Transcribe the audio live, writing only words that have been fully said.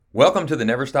Welcome to the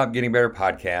Never Stop Getting Better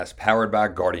podcast powered by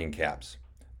Guardian Caps.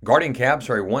 Guardian Caps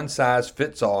are a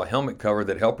one-size-fits-all helmet cover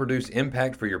that help reduce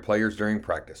impact for your players during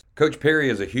practice. Coach Perry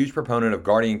is a huge proponent of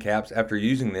Guardian Caps after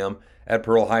using them at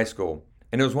Pearl High School,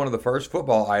 and it was one of the first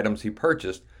football items he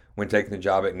purchased when taking the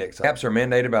job at Nick. Caps are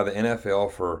mandated by the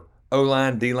NFL for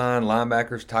O-line, D-line,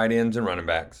 linebackers, tight ends, and running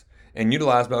backs, and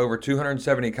utilized by over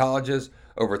 270 colleges,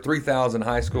 over 3,000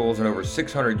 high schools, and over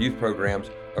 600 youth programs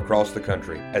across the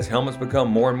country. As helmets become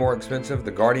more and more expensive,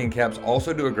 the Guardian Caps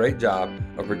also do a great job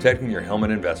of protecting your helmet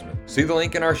investment. See the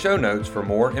link in our show notes for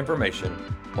more information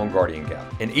on Guardian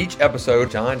Cap. In each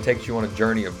episode, John takes you on a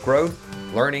journey of growth,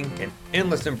 learning, and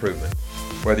endless improvement.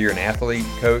 Whether you're an athlete,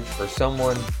 coach, or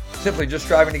someone simply just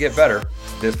striving to get better,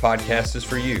 this podcast is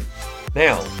for you.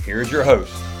 Now, here's your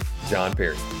host, John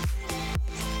Perry.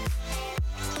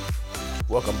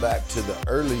 Welcome back to the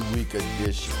early week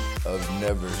edition of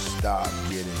Never Stop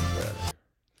Getting Better.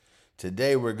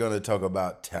 Today we're going to talk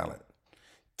about talent.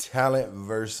 Talent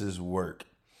versus work.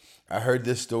 I heard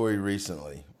this story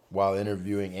recently while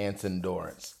interviewing Anson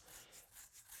Dorrance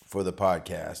for the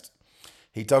podcast.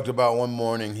 He talked about one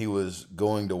morning he was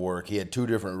going to work. He had two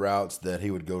different routes that he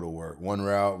would go to work. One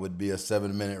route would be a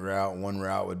 7-minute route. One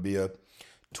route would be a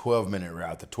 12-minute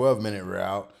route. The 12-minute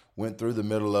route went through the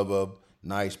middle of a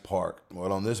nice park.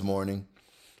 Well, on this morning,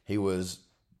 he was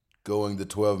going the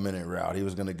 12-minute route. He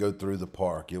was going to go through the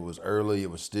park. It was early.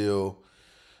 It was still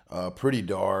pretty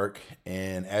dark.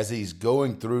 And as he's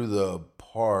going through the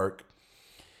park,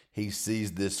 he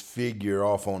sees this figure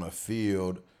off on a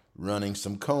field running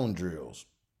some cone drills.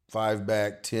 5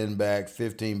 back, 10 back,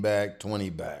 15 back,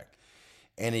 20 back.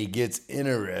 And he gets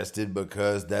interested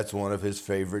because that's one of his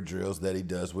favorite drills that he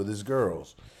does with his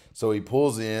girls. So he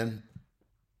pulls in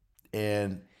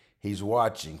and he's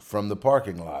watching from the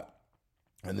parking lot.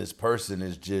 And this person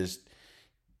is just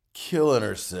killing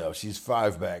herself. She's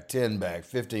 5 back, 10 back,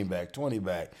 15 back, 20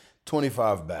 back,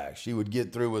 25 back. She would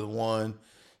get through with one.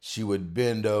 She would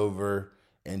bend over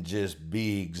and just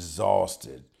be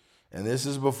exhausted. And this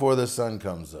is before the sun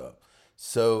comes up.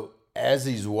 So as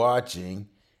he's watching,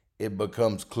 it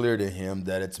becomes clear to him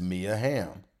that it's Mia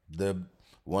Hamm,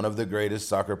 one of the greatest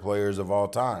soccer players of all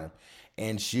time.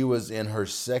 And she was in her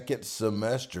second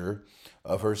semester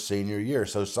of her senior year.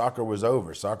 So soccer was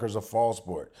over. Soccer's a fall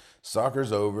sport.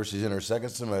 Soccer's over. She's in her second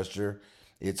semester.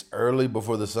 It's early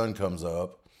before the sun comes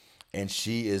up. And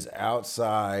she is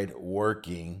outside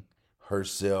working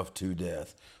herself to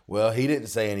death. Well, he didn't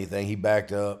say anything. He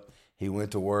backed up. He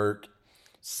went to work,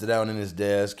 sat down in his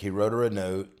desk. He wrote her a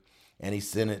note, and he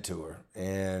sent it to her.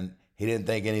 And he didn't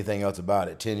think anything else about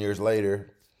it. 10 years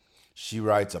later, she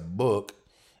writes a book.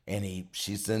 And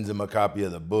she sends him a copy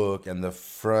of the book, and the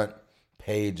front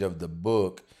page of the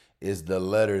book is the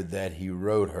letter that he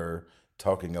wrote her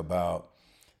talking about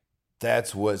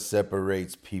that's what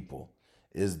separates people,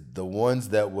 is the ones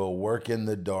that will work in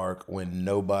the dark when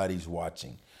nobody's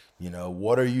watching. You know,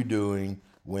 what are you doing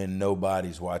when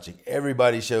nobody's watching?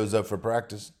 Everybody shows up for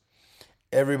practice.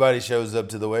 Everybody shows up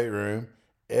to the weight room.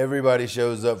 Everybody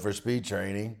shows up for speed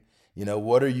training. You know,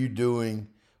 what are you doing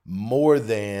more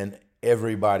than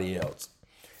everybody else?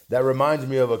 That reminds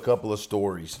me of a couple of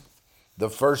stories.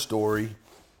 The first story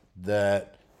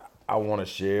that I want to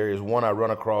share is one I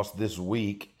run across this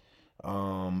week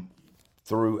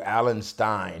through Alan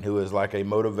Stein, who is like a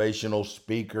motivational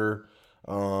speaker.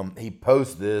 He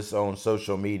posts this on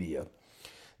social media,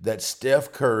 that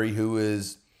Steph Curry, who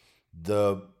is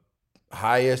the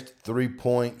highest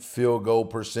three-point field goal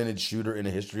percentage shooter in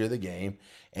the history of the game,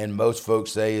 and most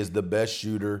folks say is the best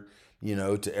shooter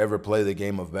to ever play the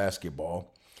game of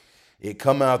basketball. It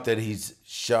come out that he's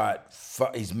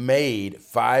made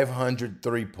 500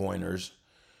 three-pointers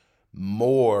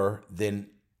more than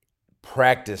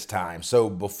practice time.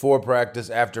 So before practice,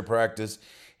 after practice,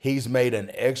 he's made an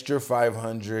extra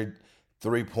 500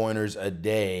 three-pointers a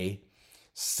day,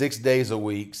 6 days a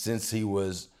week since he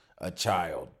was a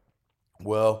child.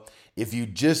 Well, if you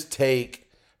just take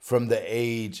from the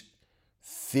age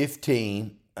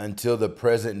 15 until the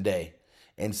present day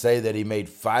and say that he made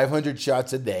 500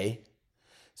 shots a day,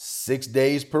 6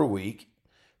 days per week,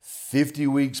 50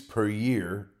 weeks per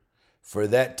year, for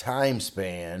that time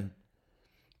span,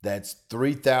 that's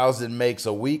 3,000 makes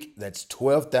a week, that's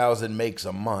 12,000 makes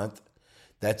a month,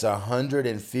 that's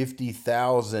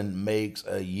 150,000 makes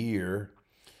a year,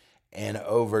 and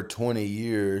over 20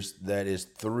 years, that is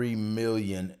 3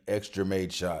 million extra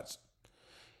made shots.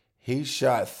 He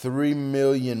shot 3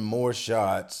 million more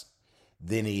shots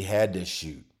than he had to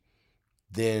shoot,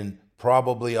 than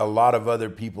probably a lot of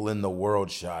other people in the world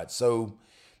shot. So,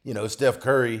 Steph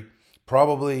Curry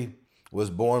probably was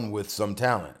born with some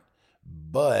talent,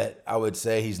 but I would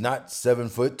say he's not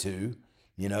 7'2".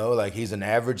 Like he's an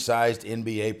average sized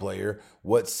NBA player.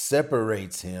 What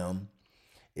separates him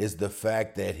is the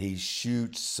fact that he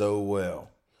shoots so well.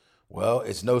 Well,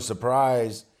 it's no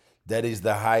surprise that he's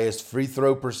the highest free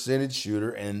throw percentage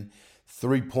shooter and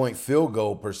 3-point field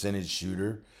goal percentage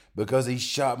shooter because he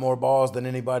shot more balls than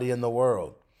anybody in the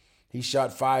world. He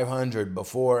shot 500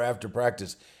 before or after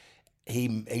practice.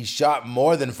 He shot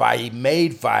more than five. He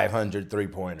made 500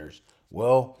 3-pointers.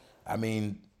 Well, I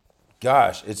mean,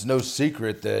 gosh, it's no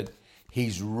secret that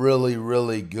he's really,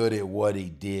 really good at what he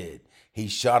did. He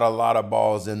shot a lot of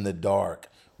balls in the dark.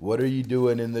 What are you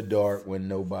doing in the dark when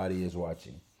nobody is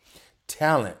watching?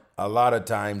 Talent, a lot of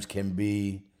times, can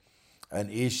be an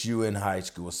issue in high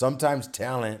school. Sometimes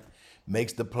talent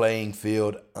makes the playing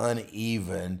field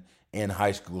uneven in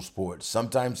high school sports.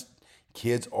 Sometimes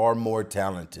kids are more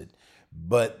talented,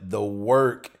 but the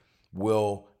work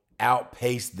will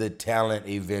outpace the talent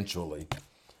eventually.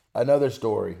 Another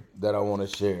story that I want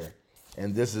to share,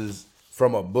 and this is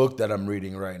from a book that I'm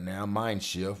reading right now, Mind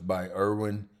Shift by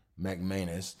Erwin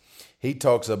McManus. He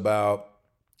talks about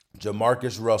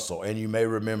Jamarcus Russell, and you may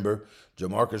remember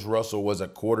Jamarcus Russell was a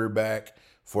quarterback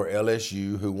for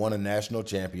LSU who won a national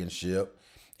championship,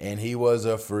 and he was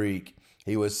a freak.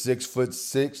 He was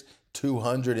 6'6",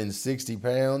 260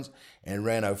 pounds, and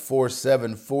ran a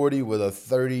 4.7 40 with a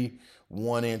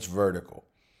 31-inch vertical.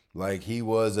 Like, he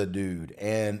was a dude.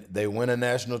 And they win a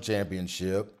national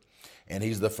championship, and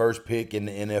he's the first pick in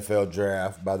the NFL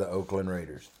draft by the Oakland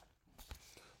Raiders.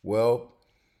 Well,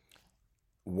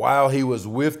 while he was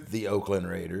with the Oakland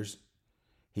Raiders,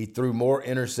 he threw more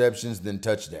interceptions than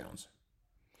touchdowns,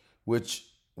 which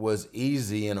was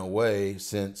easy in a way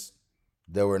since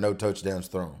there were no touchdowns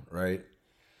thrown, right?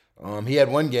 He had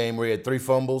one game where he had 3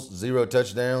 fumbles, 0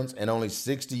 touchdowns, and only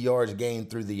 60 yards gained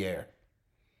through the air.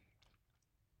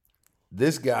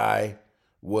 This guy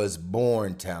was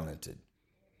born talented.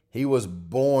 He was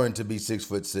born to be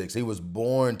 6'6". He was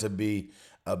born to be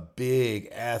a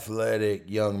big, athletic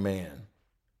young man.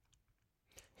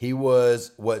 He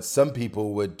was what some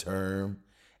people would term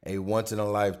a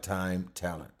once-in-a-lifetime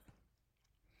talent.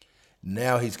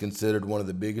 Now he's considered one of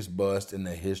the biggest busts in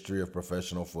the history of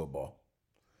professional football.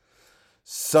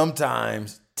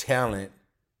 Sometimes talent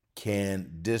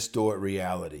can distort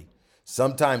reality.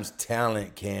 Sometimes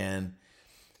talent can,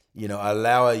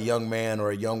 allow a young man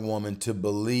or a young woman to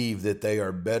believe that they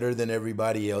are better than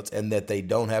everybody else and that they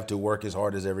don't have to work as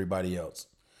hard as everybody else.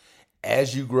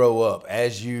 As you grow up,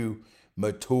 as you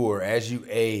mature, as you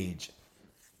age,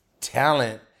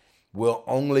 talent will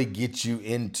only get you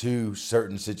into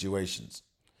certain situations.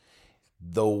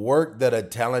 The work that a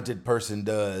talented person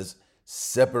does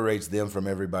separates them from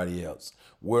everybody else.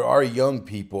 Where our young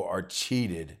people are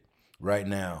cheated right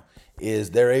now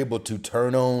is they're able to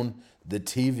turn on the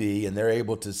TV and they're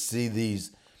able to see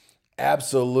these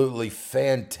absolutely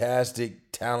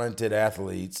fantastic, talented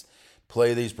athletes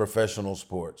play these professional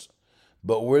sports.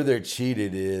 But where they're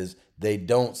cheated is they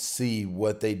don't see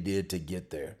what they did to get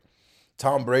there.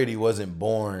 Tom Brady wasn't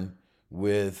born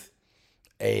with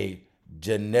a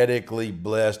genetically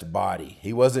blessed body.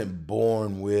 He wasn't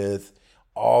born with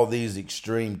all these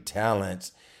extreme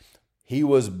talents. He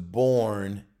was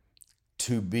born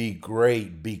to be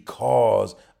great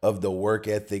because of the work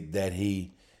ethic that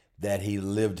he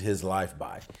lived his life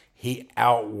by. He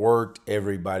outworked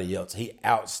everybody else. He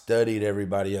outstudied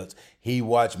everybody else. He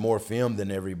watched more film than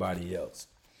everybody else.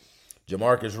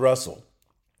 Jamarcus Russell,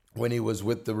 when he was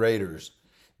with the Raiders,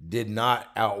 did not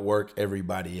outwork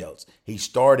everybody else. He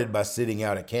started by sitting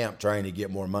out at camp trying to get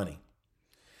more money.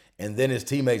 And then his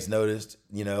teammates noticed,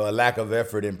 a lack of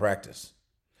effort in practice.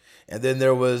 And then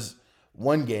there was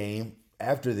one game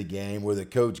after the game where the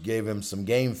coach gave him some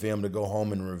game film to go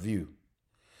home and review.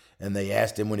 And they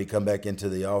asked him when he come back into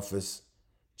the office,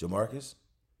 Jamarcus,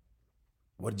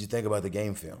 what did you think about the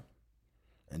game film?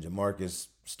 And Jamarcus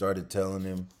started telling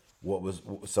him what was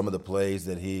some of the plays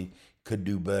that he could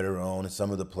do better on and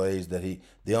some of the plays that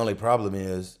the only problem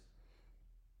is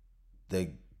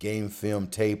the game film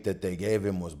tape that they gave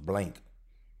him was blank.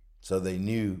 So they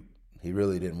knew he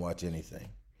really didn't watch anything.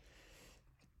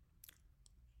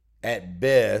 At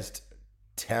best,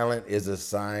 talent is a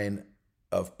sign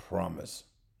of promise.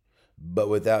 But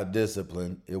without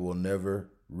discipline, it will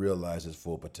never realize its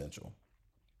full potential.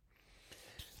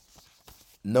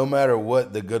 No matter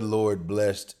what the good Lord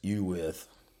blessed you with,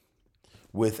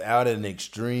 without an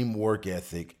extreme work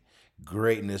ethic,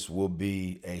 greatness will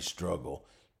be a struggle.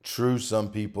 True,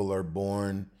 some people are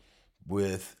born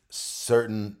with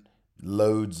certain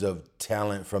loads of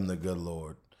talent from the good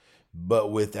Lord.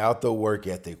 But without the work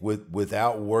ethic,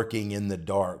 without working in the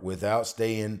dark, without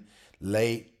staying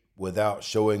late, without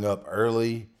showing up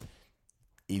early,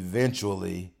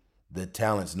 eventually the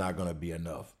talent's not going to be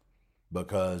enough.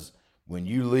 Because when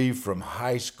you leave from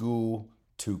high school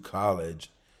to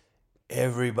college,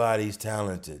 everybody's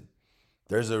talented.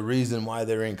 There's a reason why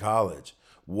they're in college.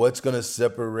 What's going to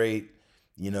separate,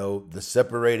 the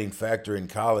separating factor in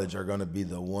college are going to be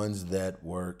the ones that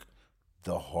work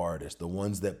the hardest, the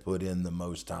ones that put in the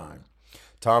most time.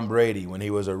 Tom Brady, when he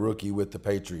was a rookie with the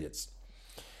Patriots,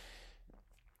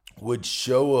 would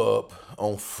show up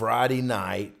on Friday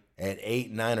night at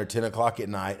 8, 9, or 10 o'clock at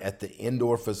night at the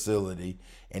indoor facility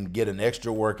and get an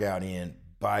extra workout in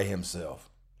by himself.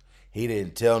 He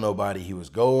didn't tell nobody he was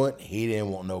going. He didn't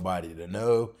want nobody to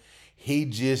know. He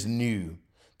just knew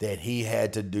that he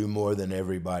had to do more than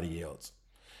everybody else.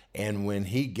 And when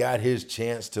he got his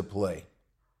chance to play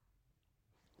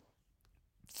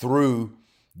through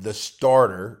the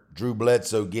starter, Drew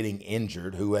Bledsoe, getting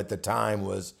injured, who at the time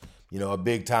was, a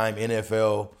big-time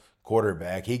NFL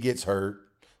quarterback, he gets hurt.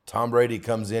 Tom Brady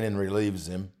comes in and relieves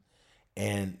him,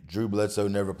 and Drew Bledsoe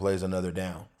never plays another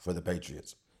down for the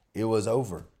Patriots. It was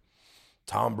over.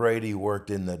 Tom Brady worked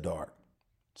in the dark.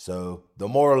 So the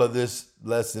moral of this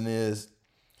lesson is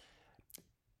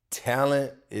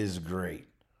talent is great.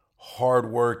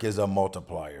 Hard work is a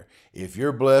multiplier. If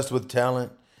you're blessed with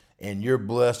talent and you're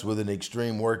blessed with an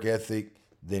extreme work ethic,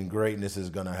 then greatness is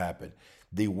going to happen.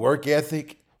 The work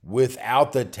ethic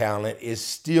without the talent is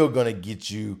still going to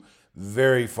get you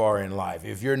very far in life.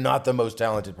 If you're not the most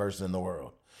talented person in the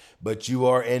world, but you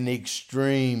are an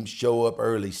extreme show up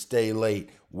early, stay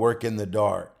late, work in the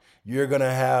dark, you're going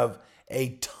to have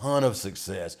a ton of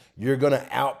success. You're going to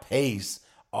outpace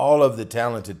all of the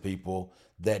talented people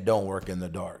that don't work in the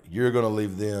dark. You're going to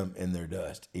leave them in their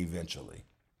dust eventually.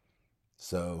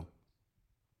 So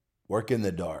work in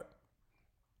the dark,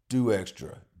 do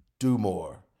extra, do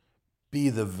more, be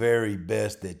the very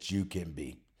best that you can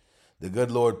be. The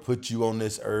good Lord put you on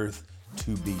this earth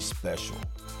to be special.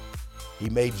 He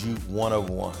made you one of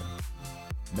one.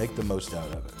 Make the most out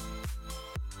of it.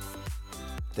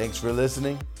 Thanks for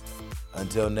listening.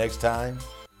 Until next time,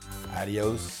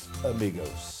 adios,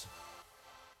 amigos.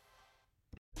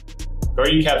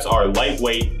 Guardian caps are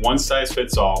lightweight,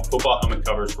 one-size-fits-all football helmet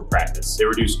covers for practice. They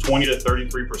reduce 20 to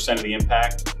 33% of the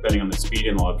impact, depending on the speed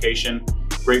and the location.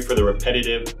 Great for the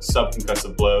repetitive,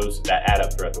 subconcussive blows that add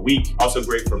up throughout the week. Also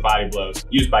great for body blows.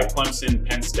 Used by Clemson,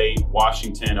 Penn State,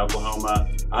 Washington, Oklahoma,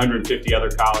 150 other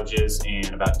colleges,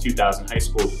 and about 2,000 high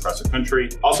schools across the country.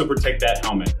 Also protect that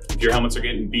helmet. If your helmets are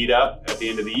getting beat up at the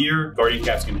end of the year, Guardian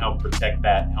caps can help protect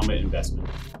that helmet investment.